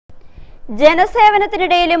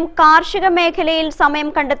ജനസേവനത്തിനിടയിലും കാർഷിക മേഖലയിൽ സമയം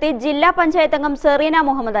കണ്ടെത്തി ജില്ലാ പഞ്ചായത്ത് അംഗം സെറീന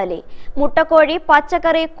മുഹമ്മദ് അലി. മുട്ടക്കോഴി,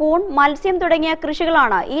 പച്ചക്കറി, കൂൺ, മത്സ്യം തുടങ്ങിയ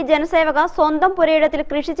കൃഷികളാണ് ഈ ജനസേവക സ്വന്തം പുരയിടത്തിൽ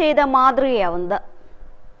കൃഷി ചെയ്ത് മാതൃകയാവുന്നത്.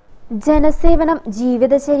 ജനസേവനം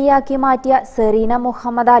ജീവിതചര്യയാക്കി മാറ്റിയ സെറീന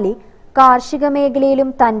മുഹമ്മദ് അലി കാർഷിക മേഖലയിലും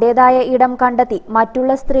തന്റേതായ ഇടം കണ്ടെത്തി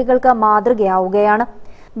മറ്റുള്ള സ്ത്രീകൾക്ക് മാതൃകയാവുകയാണ്.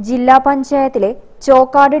 ജില്ലാ പഞ്ചായത്തിലെ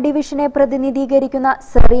ചോക്കാട് ഡിവിഷനെ പ്രതിനിധീകരിക്കുന്ന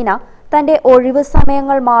സെറീന തന്റെ ഒഴിവ്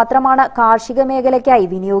സമയങ്ങൾ മാത്രമാണ് കാർഷിക മേഖലയ്ക്കായി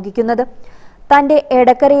വിനിയോഗിക്കുന്നത്. തന്റെ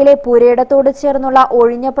എടക്കരയിലെ പുരയിടത്തോട് ചേർന്നുള്ള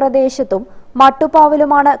ഒഴിഞ്ഞ പ്രദേശത്തും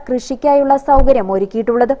മട്ടുപ്പാവിലുമാണ് കൃഷിക്കായുള്ള സൗകര്യം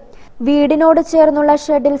ഒരുക്കിയിട്ടുള്ളത്. വീടിനോട് ചേർന്നുള്ള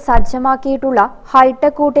ഷെഡിൽ സജ്ജമാക്കിയിട്ടുള്ള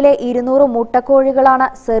ഹൈടെക് കൂട്ടിലെ 200 മുട്ടക്കോഴികളാണ്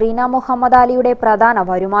സെറീന മുഹമ്മദ് അലിയുടെ പ്രധാന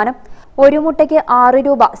വരുമാനം. ഒരു മുട്ടയ്ക്ക് 6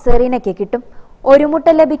 രൂപ സെറീനയ്ക്ക് കിട്ടും. ഒരു മുട്ട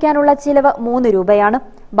ലഭിക്കാനുള്ള ചിലവ് 3 രൂപയാണ്.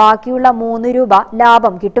 ബാക്കിയുള്ള 3 രൂപ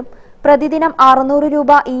ലാഭം കിട്ടും. പ്രതിദിനം 600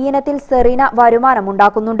 രൂപ ഈ ഇനത്തിൽ സെറീന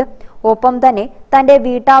വരുമാനമുണ്ടാക്കുന്നുണ്ട്. ഒപ്പം തന്നെ തന്റെ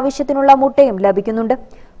വീട്ടാവശ്യത്തിനുള്ള മുട്ടയും ലഭിക്കുന്നുണ്ട്.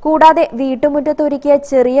 കൂടാതെ വീട്ടുമുറ്റത്തൊരുക്കിയ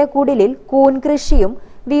ചെറിയ കുടിലിൽ കൂൺ കൃഷിയും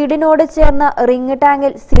വീടിനോട് ചേർന്ന് റിംഗ്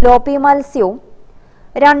ടാങ്കിൽ സിലോപ്പി മത്സ്യവും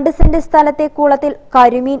 2 സെന്റ് സ്ഥലത്തെ കുളത്തിൽ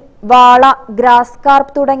കരിമീൻ, വാള, ഗ്രാസ്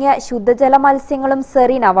കാർപ്പ് തുടങ്ങിയ ശുദ്ധജല മത്സ്യങ്ങളും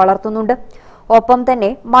സെറീന വളർത്തുന്നുണ്ട്. ഒപ്പം തന്നെ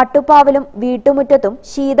മട്ടുപ്പാവിലും വീട്ടുമുറ്റത്തും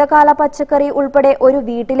ശീതകാല പച്ചക്കറി ഉൾപ്പെടെ ഒരു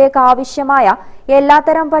വീട്ടിലേക്ക് ആവശ്യമായ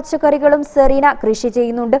എല്ലാത്തരം പച്ചക്കറികളും സെറീന കൃഷി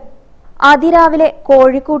ചെയ്യുന്നുണ്ട്. അതിരാവിലെ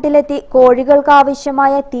കോഴിക്കൂട്ടിലെത്തി കോഴികൾക്ക്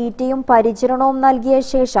ആവശ്യമായ തീറ്റയും പരിചരണവും നൽകിയ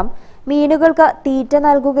ശേഷം മീനുകൾക്ക് തീറ്റ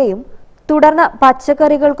നൽകുകയും തുടർന്ന്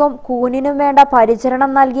പച്ചക്കറികൾക്കും കൂനിനും വേണ്ട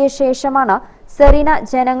പരിചരണം നൽകിയ ശേഷമാണ് സെറീന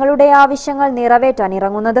ജനങ്ങളുടെ ആവശ്യങ്ങൾ നിറവേറ്റാൻ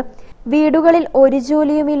ഇറങ്ങുന്നത്. വീടുകളിൽ ഒരു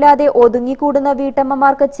ജോലിയുമില്ലാതെ ഒതുങ്ങിക്കൂടുന്ന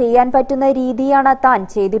വീട്ടമ്മമാർക്ക് ചെയ്യാൻ പറ്റുന്ന രീതിയാണ് താൻ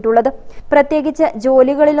ചെയ്തിട്ടുള്ളത്. പ്രത്യേകിച്ച്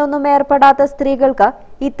ജോലികളിലൊന്നും ഏർപ്പെടാത്ത സ്ത്രീകൾക്ക്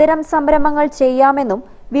ഇത്തരം സംരംഭങ്ങൾ ചെയ്യാമെന്നും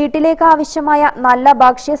വീട്ടിലേക്ക് ആവശ്യമായ നല്ല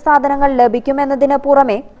ഭക്ഷ്യ സാധനങ്ങൾ ലഭിക്കുമെന്നതിന്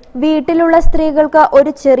പുറമെ വീട്ടിലുള്ള സ്ത്രീകൾക്ക്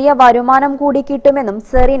ഒരു ചെറിയ വരുമാനം കൂടി കിട്ടുമെന്നും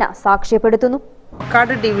സെറീന സാക്ഷ്യപ്പെടുത്തുന്നു.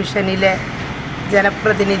 ചോക്കാട് ഡിവിഷനിലെ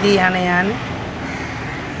ജനപ്രതിനിധിയാണ് ഞാൻ.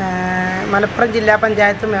 മലപ്പുറം ജില്ലാ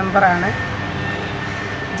പഞ്ചായത്ത് മെമ്പറാണ്.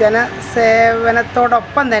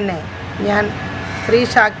 ജനസേവനത്തോടൊപ്പം തന്നെ ഞാൻ സ്ത്രീ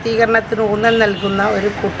ശാക്തീകരണത്തിന് ഊന്നൽ നൽകുന്ന ഒരു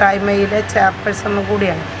കൂട്ടായ്മയിലെ ചെയർപേഴ്സണും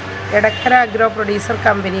കൂടിയാണ്. എടക്കര അഗ്രോ പ്രൊഡ്യൂസർ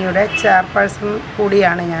കമ്പനിയുടെ ചെയർപേഴ്സൺ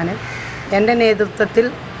കൂടിയാണ് ഞാൻ. എൻ്റെ നേതൃത്വത്തിൽ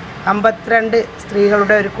 52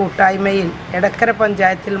 സ്ത്രീകളുടെ ഒരു കൂട്ടായ്മയിൽ എടക്കര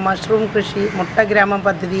പഞ്ചായത്തിൽ മഷ്റൂം കൃഷി, മുട്ടഗ്രാമം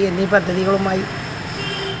പദ്ധതി എന്നീ പദ്ധതികളുമായി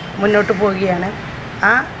മുന്നോട്ട് പോവുകയാണ്.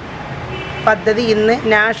 ആ പദ്ധതി ഇന്ന്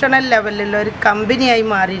നാഷണൽ ലെവലിലുള്ള ഒരു കമ്പനിയായി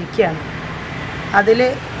മാറിയിരിക്കുകയാണ്. അതിൽ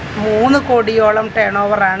 3 കോടിയോളം ടേൺ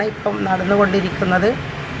ഓവറാണ് ഇപ്പം നടന്നുകൊണ്ടിരിക്കുന്നത്.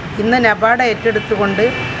 ഇന്ന് നബാർഡ് ഏറ്റെടുത്തുകൊണ്ട്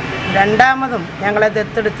രണ്ടാമതും ഞങ്ങളെ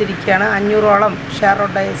ദത്തെടുത്തിരിക്കുകയാണ്. 500ഓളം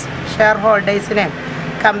ഷെയർ ഹോൾഡേഴ്സിനെ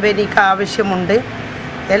കമ്പനിക്ക് ആവശ്യമുണ്ട്.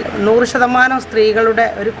 100% സ്ത്രീകളുടെ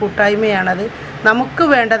ഒരു കൂട്ടായ്മയാണത്. നമുക്ക്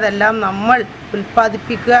വേണ്ടതെല്ലാം നമ്മൾ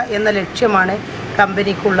ഉൽപ്പാദിപ്പിക്കുക എന്ന ലക്ഷ്യമാണ്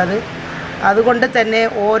കമ്പനിക്കുള്ളത്. അതുകൊണ്ട് തന്നെ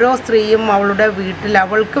ഓരോ സ്ത്രീയും അവളുടെ വീട്ടിൽ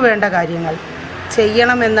അവൾക്ക് വേണ്ട കാര്യങ്ങൾ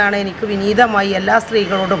ചെയ്യണമെന്നാണ് എനിക്ക് വിനീതമായി എല്ലാ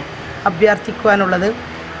സ്ത്രീകളോടും അഭ്യർത്ഥിക്കുവാനുള്ളത്.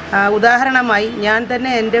 ഉദാഹരണമായി ഞാൻ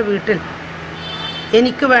തന്നെ എൻ്റെ വീട്ടിൽ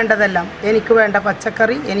എനിക്ക് വേണ്ടതെല്ലാം, എനിക്ക് വേണ്ട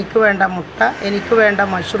പച്ചക്കറി, എനിക്ക് വേണ്ട മുട്ട, എനിക്ക് വേണ്ട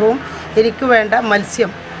മഷ്റൂം, എനിക്ക് വേണ്ട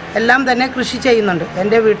മത്സ്യം എല്ലാം തന്നെ കൃഷി ചെയ്യുന്നുണ്ട്.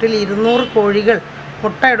 എൻ്റെ വീട്ടിൽ 200 കോഴികൾ,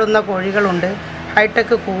 മുട്ടയിടുന്ന കോഴികളുണ്ട്.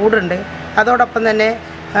 ഹൈടെക് കൂടുണ്ട്. അതോടൊപ്പം തന്നെ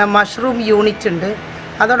മഷ്റൂം യൂണിറ്റ് ഉണ്ട്.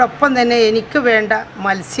 അതോടൊപ്പം തന്നെ എനിക്ക് വേണ്ട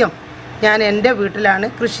മത്സ്യം ഞാൻ എൻ്റെ വീട്ടിലാണ്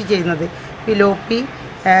കൃഷി ചെയ്യുന്നത്. പിലോപ്പി,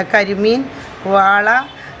 കരിമീൻ, വാള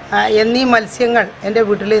എന്നീ മത്സ്യങ്ങൾ എൻ്റെ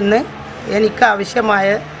വീട്ടിൽ ഇന്ന് എനിക്ക്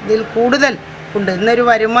ആവശ്യമായതിൽ കൂടുതൽ ഉണ്ട്. ഇന്നൊരു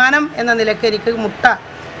വരുമാനം എന്ന നിലയ്ക്ക് എനിക്ക് മുട്ട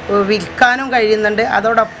വിൽക്കാനും കഴിയുന്നുണ്ട്.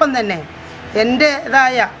 അതോടൊപ്പം തന്നെ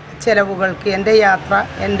എൻ്റേതായ ചിലവുകൾക്ക്, എൻ്റെ യാത്ര,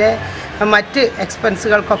 എൻ്റെ മറ്റ്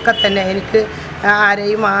എക്സ്പെൻസുകൾക്കൊക്കെ തന്നെ എനിക്ക്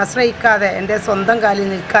ആരെയും ആശ്രയിക്കാതെ എൻ്റെ സ്വന്തം കാലിൽ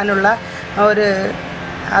നിൽക്കാനുള്ള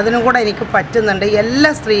അതിനും കൂടെ എനിക്ക് പറ്റുന്നുണ്ട്. എല്ലാ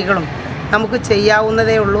സ്ത്രീകളും നമുക്ക്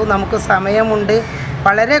ചെയ്യാവുന്നതേ ഉള്ളൂ. നമുക്ക് സമയമുണ്ട്.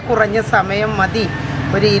 വളരെ കുറഞ്ഞ സമയം മതി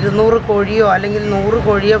ഒരു 200 കോഴിയോ അല്ലെങ്കിൽ 100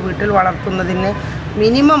 കോഴിയോ വീട്ടിൽ വളർത്തുന്നതിന്.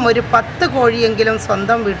 മിനിമം ഒരു 10 കോഴിയെങ്കിലും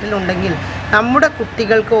സ്വന്തം വീട്ടിലുണ്ടെങ്കിൽ നമ്മുടെ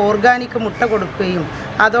കുട്ടികൾക്ക് ഓർഗാനിക് മുട്ട കൊടുക്കുകയും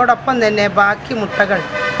അതോടൊപ്പം തന്നെ ബാക്കി മുട്ടകൾ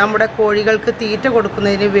നമ്മുടെ കോഴികൾക്ക് തീറ്റ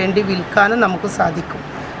കൊടുക്കുന്നതിന് വേണ്ടി വിൽക്കാനും നമുക്ക് സാധിക്കും.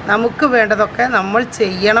 നമുക്ക് വേണ്ടതൊക്കെ നമ്മൾ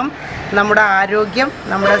ചെയ്യണം. നമ്മുടെ ആരോഗ്യം,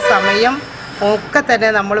 നമ്മുടെ സമയം ഒക്കെ തന്നെ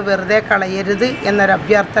നമ്മൾ വെറുതെ കളയരുത് എന്നൊരു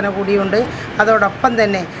അഭ്യർത്ഥന കൂടിയുണ്ട്. അതോടൊപ്പം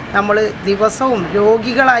തന്നെ നമ്മൾ ദിവസവും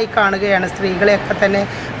രോഗികളായി കാണുകയാണ് സ്ത്രീകളെയൊക്കെ തന്നെ.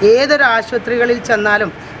 ഏതൊരു ആശുപത്രികളിൽ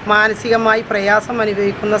ചെന്നാലും മാനസികമായി പ്രയാസം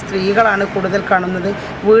അനുഭവിക്കുന്ന സ്ത്രീകളാണ് കൂടുതൽ കാണുന്നത്.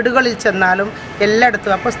 വീടുകളിൽ ചെന്നാലും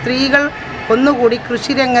എല്ലായിടത്തും. അപ്പോൾ സ്ത്രീകൾ ഒന്നുകൂടി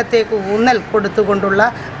കൃഷിരംഗത്തേക്ക് ഊന്നൽ കൊടുത്തുകൊണ്ടുള്ള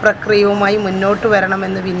പ്രക്രിയയുമായി മുന്നോട്ട്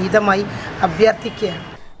വരണമെന്ന് വിനീതമായി അഭ്യർത്ഥിക്കുകയാണ്.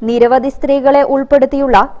 നിരവധി സ്ത്രീകളെ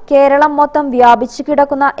ഉൾപ്പെടുത്തിയുള്ള കേരളം മൊത്തം വ്യാപിച്ചു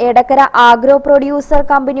കിടക്കുന്ന എടക്കര ആഗ്രോ പ്രൊഡ്യൂസർ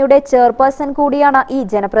കമ്പനിയുടെ ചെയർപേഴ്സൺ കൂടിയാണ് ഈ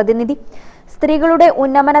ജനപ്രതിനിധി. സ്ത്രീകളുടെ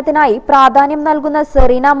ഉന്നമനത്തിനായി പ്രാധാന്യം നൽകുന്ന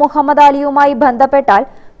സെറീന മുഹമ്മദ് അലിയുമായി ബന്ധപ്പെട്ടാൽ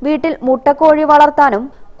വീട്ടിൽ മുട്ടക്കോഴി വളർത്താനും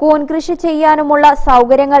കൂൺകൃഷി ചെയ്യാനുമുള്ള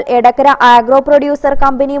സൗകര്യങ്ങൾ എടക്കര ആഗ്രോ പ്രൊഡ്യൂസർ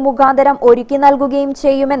കമ്പനി മുഖാന്തരം ഒരുക്കി നൽകുകയും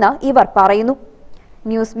ചെയ്യുമെന്ന് ഇവർ പറയുന്നു.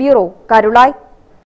 News bureau, Karulai.